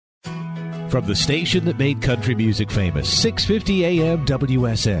From the station that made country music famous, 650 AM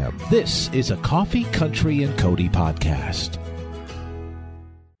WSM, this is a Coffee, Country, and Cody podcast.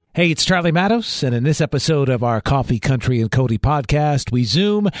 Hey, it's Charlie Matos, and in this episode of our Coffee, Country, and Cody podcast, we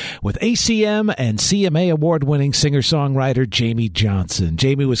Zoom with ACM and CMA award-winning singer-songwriter Jamey Johnson.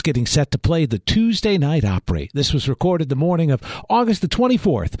 Jamey was getting set to play the Tuesday Night Opry. This was recorded the morning of August the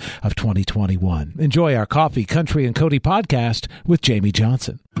 24th of 2021. Enjoy our Coffee, Country, and Cody podcast with Jamey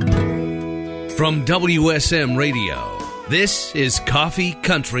Johnson. From WSM Radio, this is Coffee,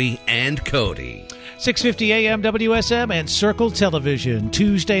 Country, and Cody. 650 AM WSM and Circle Television.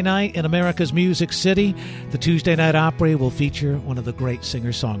 Tuesday night in America's Music City. The Tuesday Night Opry will feature one of the great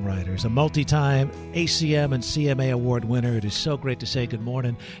singer-songwriters, a multi-time ACM and CMA award winner. It is so great to say good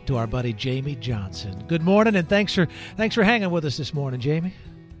morning to our buddy Jamey Johnson. Good morning, and thanks for hanging with us this morning, Jamey.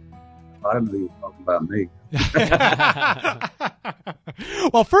 I didn't know you were talking about me.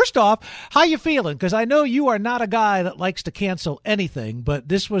 Well, first off, how you feeling? Because I know you are not a guy that likes to cancel anything, but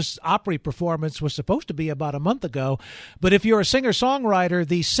this Opry performance was supposed to be about a month ago. But if you're a singer-songwriter,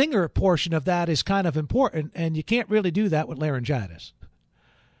 the singer portion of that is kind of important, and you can't really do that with laryngitis.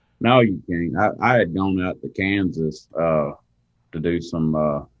 No, you can't. I had gone out to Kansas to do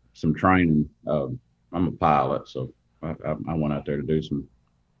some training. I'm a pilot, so I went out there to do some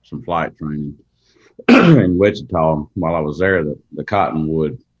flight training in Wichita. While I was there, the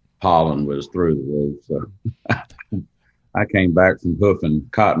cottonwood pollen was through the roof. So I came back from hoofing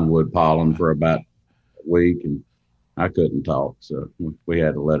cottonwood pollen for about a week, and I couldn't talk. So we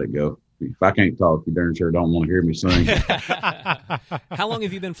had to let it go. If I can't talk, you darn sure don't want to hear me sing. How long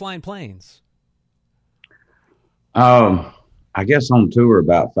have you been flying planes? I guess on tour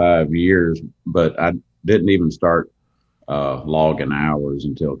about 5 years, but I didn't even start logging hours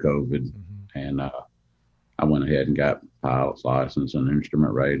until COVID. Mm-hmm. And I went ahead and got pilot's license and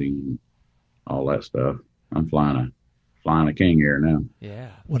instrument rating and all that stuff. I'm flying a King Air now. Yeah.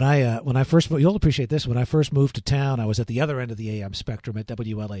 When I first, you'll appreciate this. When I first moved to town, I was at the other end of the AM spectrum at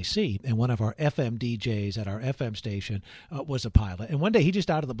WLAC, and one of our FM DJs at our FM station was a pilot. And one day he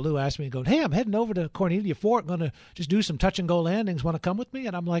just out of the blue asked me, going, "Hey, I'm heading over to Cornelia Fort, going to just do some touch and go landings. Want to come with me?"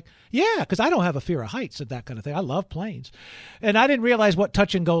 And I'm like, "Yeah," because I don't have a fear of heights and that kind of thing. I love planes, and I didn't realize what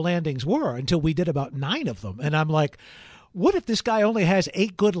touch and go landings were until we did about 9 of them, and I'm like, what if this guy only has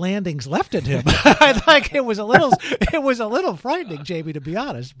 8 good landings left in him? It was a little frightening, Jamey, to be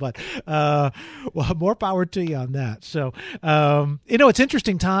honest. But well, more power to you on that. So it's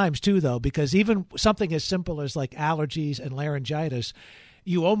interesting times too, though, because even something as simple as like allergies and laryngitis,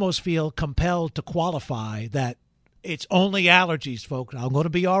 you almost feel compelled to qualify that it's only allergies, folks. I'm going to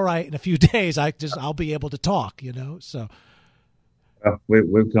be all right in a few days. I'll be able to talk. So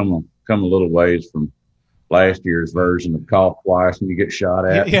we've come a little ways from last year's version of cough twice and you get shot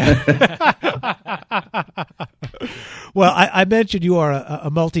at. Yeah. Well, I mentioned you are a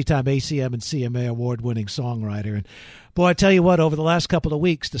multi-time ACM and CMA award-winning songwriter. And boy, I tell you what, over the last couple of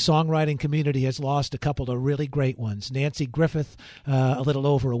weeks, the songwriting community has lost a couple of really great ones. Nancy Griffith, a little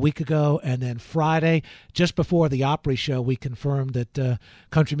over a week ago, and then Friday, just before the Opry show, we confirmed that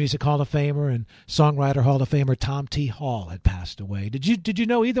Country Music Hall of Famer and Songwriter Hall of Famer Tom T. Hall had passed away. Did you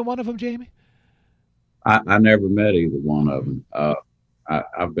know either one of them, Jamey? I never met either one of them.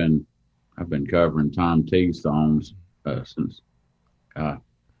 I've been covering Tom T songs since I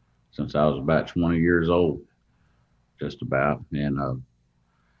was about 20 years old, just about. And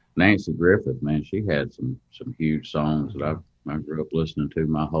Nancy Griffith, man, she had some huge songs that I grew up listening to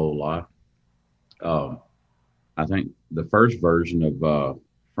my whole life. I think the first version of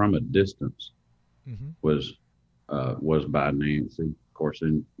 "From a Distance" was by Nancy, of course.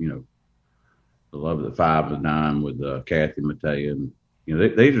 And The Love of the Five and Dime with Kathy Mattea. And,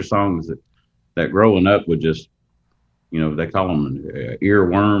 these are songs that growing up would just, they call them an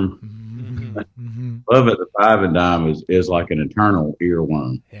earworm. Mm-hmm. Love at the Five and Dime is like an eternal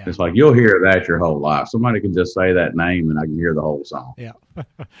earworm. Yeah. It's like you'll hear that your whole life. Somebody can just say that name and I can hear the whole song. Yeah.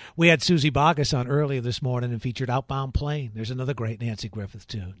 We had Susie Boggess on earlier this morning and featured Outbound Plane. There's another great Nancy Griffith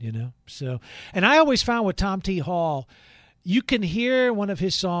tune, So, and I always found with Tom T. Hall, you can hear one of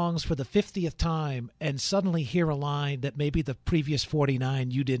his songs for the 50th time and suddenly hear a line that maybe the previous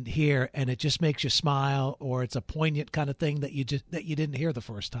 49 you didn't hear, and it just makes you smile, or it's a poignant kind of thing that you didn't hear the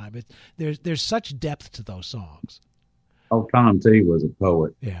first time. There's such depth to those songs. Oh, Tom T was a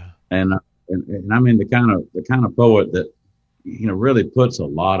poet. Yeah, and I mean the kind of poet that really puts a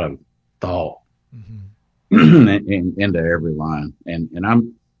lot of thought into every line, and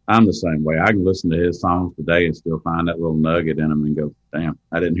I'm the same way. I can listen to his songs today and still find that little nugget in them and go, damn,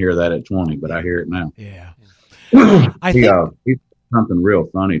 I didn't hear that at 20, but I hear it now. Yeah. He's something real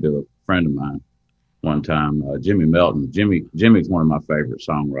funny to friend of mine one time, Jimmy Melton. Jimmy's one of my favorite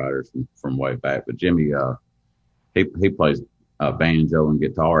songwriters from way back. But Jimmy, he plays banjo and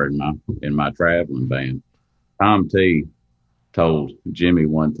guitar in my traveling band. Tom T told Jimmy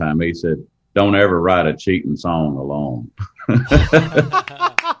one time, he said, "Don't ever write a cheating song alone."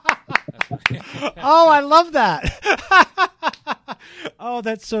 Oh, I love that. Oh,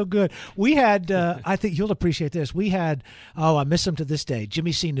 that's so good. We had, I think you'll appreciate this. We had, I miss him to this day,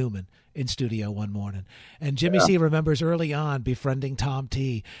 Jimmy C. Newman in studio one morning. And Jimmy C. remembers early on befriending Tom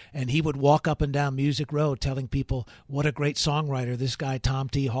T. And he would walk up and down Music Road telling people what a great songwriter this guy Tom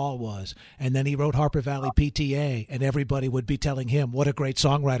T. Hall was. And then he wrote Harper Valley PTA, and everybody would be telling him what a great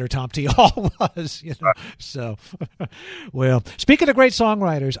songwriter Tom T. Hall was. You know? So, well, speaking of great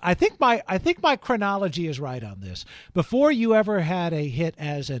songwriters, I think my chronology is right on this. Before you ever had a hit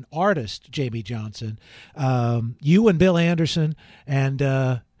as an artist, Jamey Johnson, you and Bill Anderson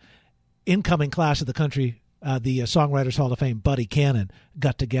and incoming class of the country, the Songwriters Hall of Fame, Buddy Cannon,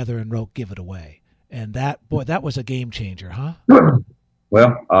 got together and wrote "Give It Away," and that was a game changer, huh?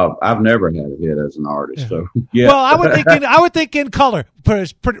 Well, I've never had a hit as an artist, so yeah. Well, I would think in color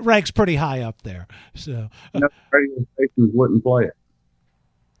ranks pretty high up there. So radio stations wouldn't play it.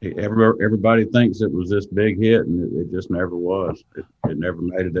 Everybody thinks it was this big hit, and it just never was. It never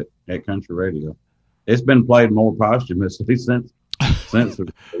made it at country radio. It's been played more posthumously since.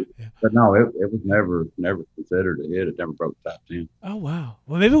 But no, it was never considered a hit. It never broke the top 10. Oh wow!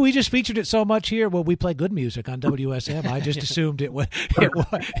 Well, maybe we just featured it so much here. Well, we play good music on WSM. I just assumed it was.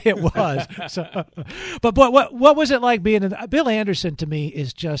 So, but boy, what was it like being Bill Anderson? To me,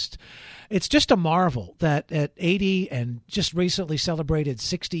 it's just a marvel that at 80 and just recently celebrated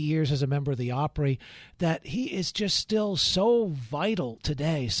 60 years as a member of the Opry, that he is just still so vital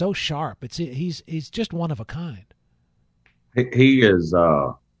today, so sharp. He's just one of a kind. He is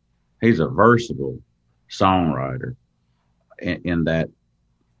he's a versatile songwriter in that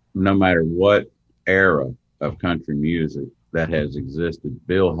no matter what era of country music that has existed,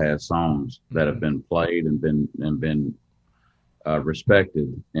 Bill has songs that have been played and been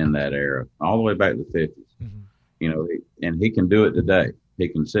respected in that era, all the way back to the 50s. Mm-hmm. You know, and he can do it today. He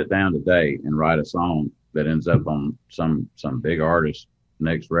can sit down today and write a song that ends up on some big artist's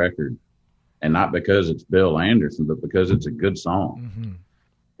next record. And not because it's Bill Anderson, but because it's a good song. Mm-hmm.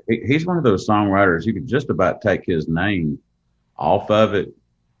 He's one of those songwriters, you could just about take his name off of it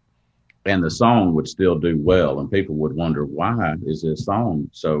and the song would still do well. And people would wonder, why is this song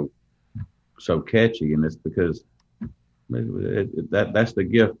so catchy? And it's because that's the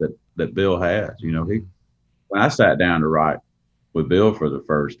gift that Bill has. You know, when I sat down to write with Bill for the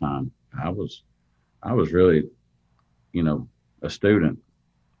first time, I was really, you know, a student,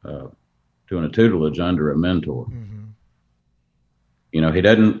 doing a tutelage under a mentor. Mm-hmm. You know, he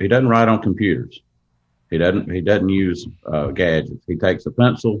doesn't write on computers. He doesn't use gadgets. He takes a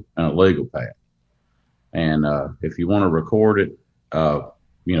pencil and a legal pad. And if you want to record it,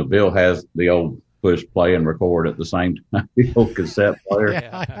 you know, Bill has the old push play and record at the same time, the old cassette player.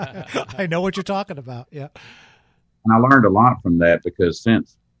 Yeah, I know what you're talking about. Yeah. And I learned a lot from that, because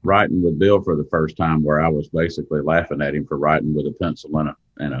since writing with Bill for the first time, where I was basically laughing at him for writing with a pencil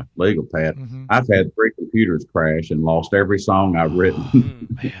and a legal pad, mm-hmm. I've had 3 computers crash and lost every song I've written.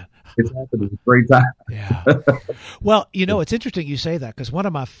 Man. It's happened 3 times. Yeah. Well, you know, it's interesting you say that, because one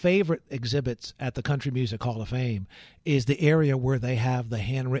of my favorite exhibits at the Country Music Hall of Fame is the area where they have the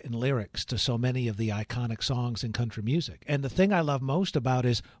handwritten lyrics to so many of the iconic songs in country music. And the thing I love most about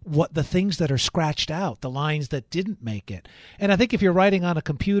is what the things that are scratched out, the lines that didn't make it. And I think if you're writing on a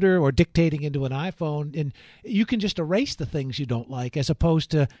computer or dictating into an iPhone, and you can just erase the things you don't like, as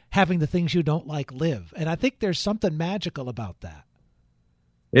opposed to having the things you don't like live. And I think there's something magical about that.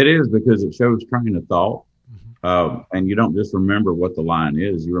 It is, because it shows train of thought. Mm-hmm. And you don't just remember what the line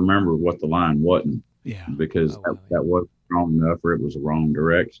is, you remember what the line wasn't. Yeah. Because that wasn't strong enough, or it was the wrong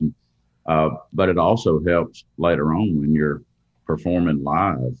direction. But it also helps later on when you're performing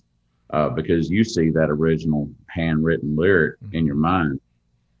live, because you see that original handwritten lyric mm-hmm. in your mind,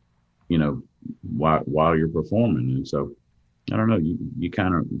 you know, while you're performing. And so, I don't know, you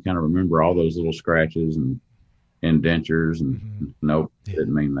kind of remember all those little scratches and indentures and mm-hmm. Nope,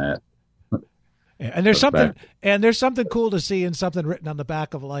 didn't mean that. Yeah, and there's something cool to see in something written on the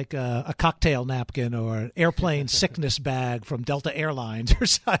back of like a cocktail napkin or an airplane sickness bag from Delta Airlines or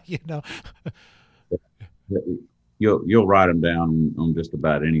something, you know. You'll write them down on just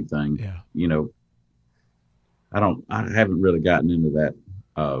about anything. Yeah. You know, I haven't really gotten into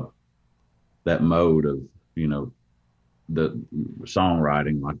that mode of, you know, the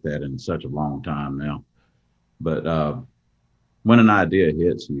songwriting like that in such a long time now. But when an idea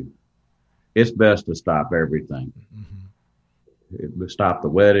hits you, it's best to stop everything. Stop the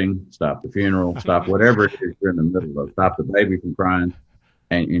wedding, stop the funeral, stop whatever it is you're in the middle of. Stop the baby from crying,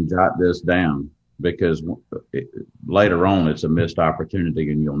 and jot this down, because later on it's a missed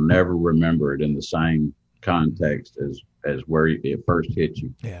opportunity, and you'll never remember it in the same context as where it first hit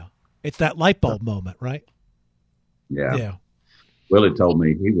you. Yeah, it's that light bulb moment, right? Yeah. Willie told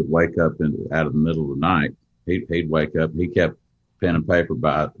me he would wake up out of the middle of the night. He'd wake up. He kept pen and paper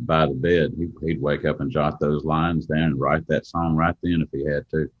by the bed. He'd wake up and jot those lines down and write that song right then if he had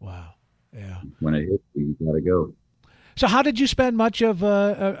to. Wow. Yeah. When it hits you, you got to go. So how did you spend much of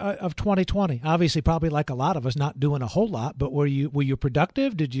 2020? Obviously, probably like a lot of us, not doing a whole lot, but were you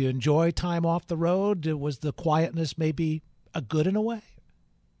productive? Did you enjoy time off the road? Was the quietness maybe a good in a way?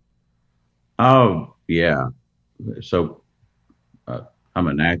 Oh, yeah. So I'm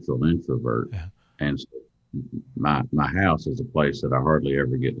a natural introvert. Yeah. And so my house is a place that I hardly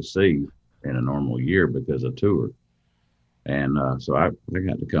ever get to see in a normal year because of tour. And so I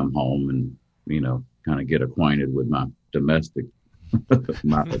got to come home and, kind of get acquainted with my domestic.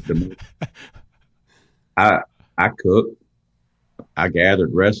 I cooked. I gathered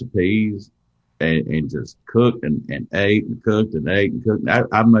recipes and just cooked and ate and cooked and ate and cooked.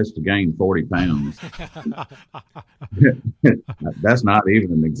 I must have gained 40 pounds. That's not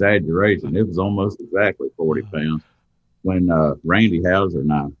even an exaggeration. It was almost exactly 40 pounds. When Randy Hauser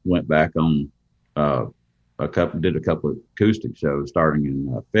and I went back on did a couple of acoustic shows starting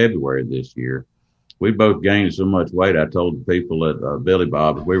in February this year, we both gained so much weight. I told the people at Billy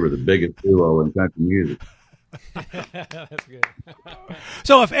Bob's we were the biggest duo in country music. That's good.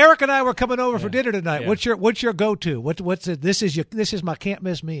 So if Eric and I were coming over for dinner tonight, what's your go-to? What's it? This is my can't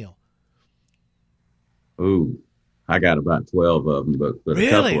miss meal. Ooh, I got about 12 of them, but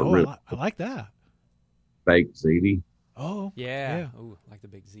really, a couple of I like that. Baked ziti. Oh, yeah. Ooh, like the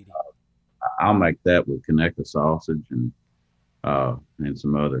big ziti. I'll make that with Connecticut sausage and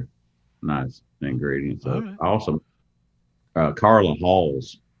some other nice ingredients. Right. Also, Carla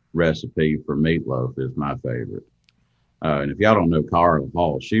Hall's recipe for meatloaf is my favorite. And if y'all don't know Carla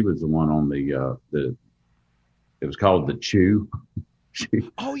Hall, she was the one on it was called the Chew.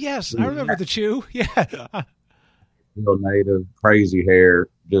 Oh yes, I remember the Chew. Yeah. Real native, crazy hair,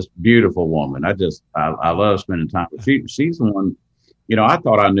 just beautiful woman. I love spending time with her. She's the one, I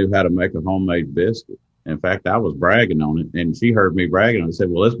thought I knew how to make a homemade biscuit. In fact, I was bragging on it, and she heard me bragging on it and said,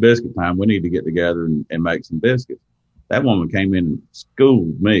 well, it's biscuit time. We need to get together and make some biscuits. That woman came in and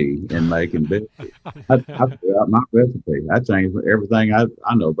schooled me in making biscuits. I threw out my recipe. I changed everything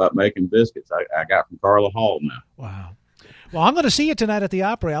I know about making biscuits. I got from Carla Hall now. Wow. Well, I'm going to see you tonight at the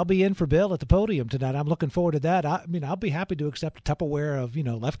Opry. I'll be in for Bill at the podium tonight. I'm looking forward to that. I'll be happy to accept a Tupperware of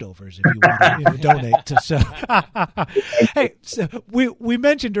leftovers if you want to donate. So, hey, so we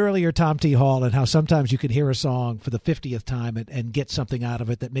mentioned earlier Tom T. Hall and how sometimes you can hear a song for the 50th time and get something out of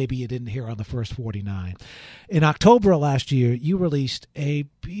it that maybe you didn't hear on the first 49. In October of last year, you released a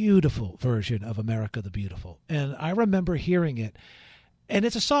beautiful version of America the Beautiful, and I remember hearing it. And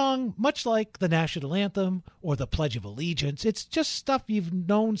it's a song much like the national anthem or the Pledge of Allegiance. It's just stuff you've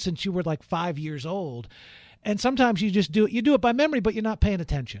known since you were like 5 years old. And sometimes you just do it. You do it by memory, but you're not paying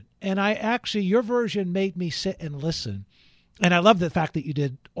attention. And your version made me sit and listen. And I love the fact that you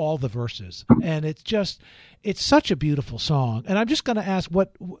did all the verses. And it's such a beautiful song. And I'm just going to ask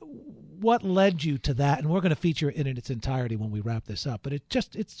what led you to that. And we're going to feature it in its entirety when we wrap this up. But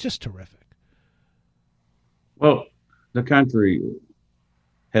it's just terrific. Well, the country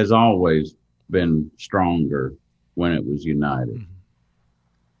has always been stronger when it was united. Mm-hmm.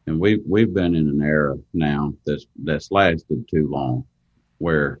 And we've been in an era now that's lasted too long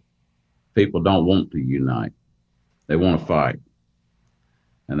where people don't want to unite. They want to fight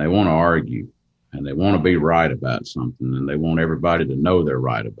and they want to argue and they want to be right about something and they want everybody to know they're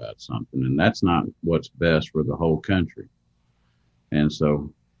right about something. And that's not what's best for the whole country. And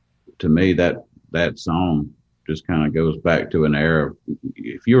so to me, that song just kind of goes back to an era.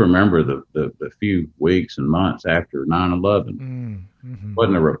 If you remember the few weeks and months after 9/11,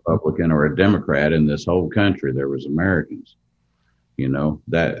 wasn't a Republican or a Democrat in this whole country. There was Americans.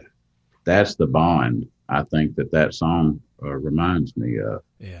 That's the bond I think that song reminds me of.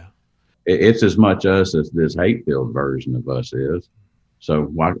 Yeah, it's as much us as this hate-filled version of us is. So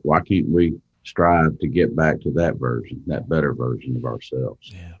why can't we strive to get back to that version, that better version of ourselves?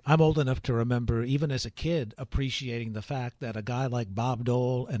 Yeah, I'm old enough to remember, even as a kid, appreciating the fact that a guy like Bob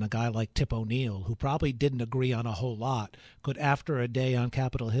Dole and a guy like Tip O'Neill, who probably didn't agree on a whole lot, could, after a day on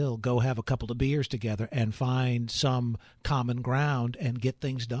Capitol Hill, go have a couple of beers together and find some common ground and get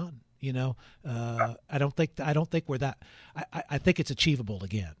things done. I don't think we're that. I think it's achievable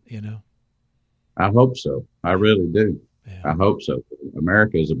again. I hope so. I really do. Yeah. I hope so.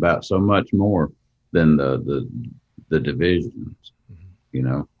 America is about so much more than the divisions. Mm-hmm. You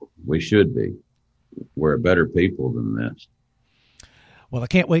know, we should be. We're a better people than this. Well, I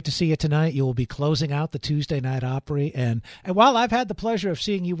can't wait to see you tonight. You will be closing out the Tuesday Night Opry. And while I've had the pleasure of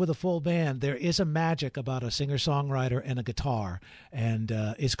seeing you with a full band, there is a magic about a singer-songwriter and a guitar. And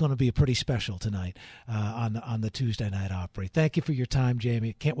it's going to be pretty special tonight on the Tuesday Night Opry. Thank you for your time,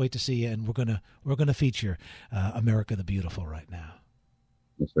 Jamey. Can't wait to see you. And we're gonna feature America the Beautiful right now.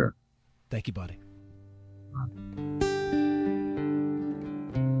 Yes, sir. Thank you, buddy.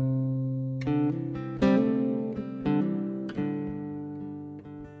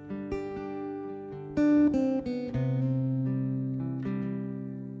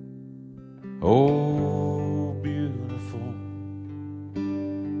 Oh, beautiful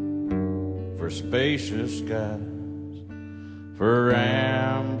for spacious skies, for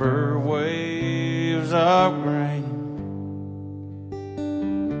amber waves of grain,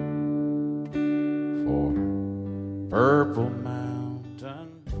 for purple mountain.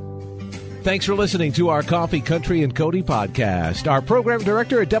 Thanks for listening to our Coffee, Country, and Cody podcast. Our program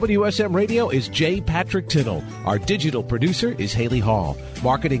director at WSM Radio is J. Patrick Tittle. Our digital producer is Haley Hall.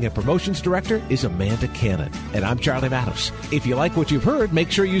 Marketing and promotions director is Amanda Cannon. And I'm Charlie Matos. If you like what you've heard,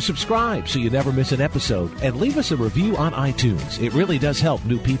 make sure you subscribe so you never miss an episode. And leave us a review on iTunes. It really does help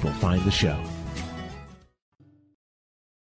new people find the show.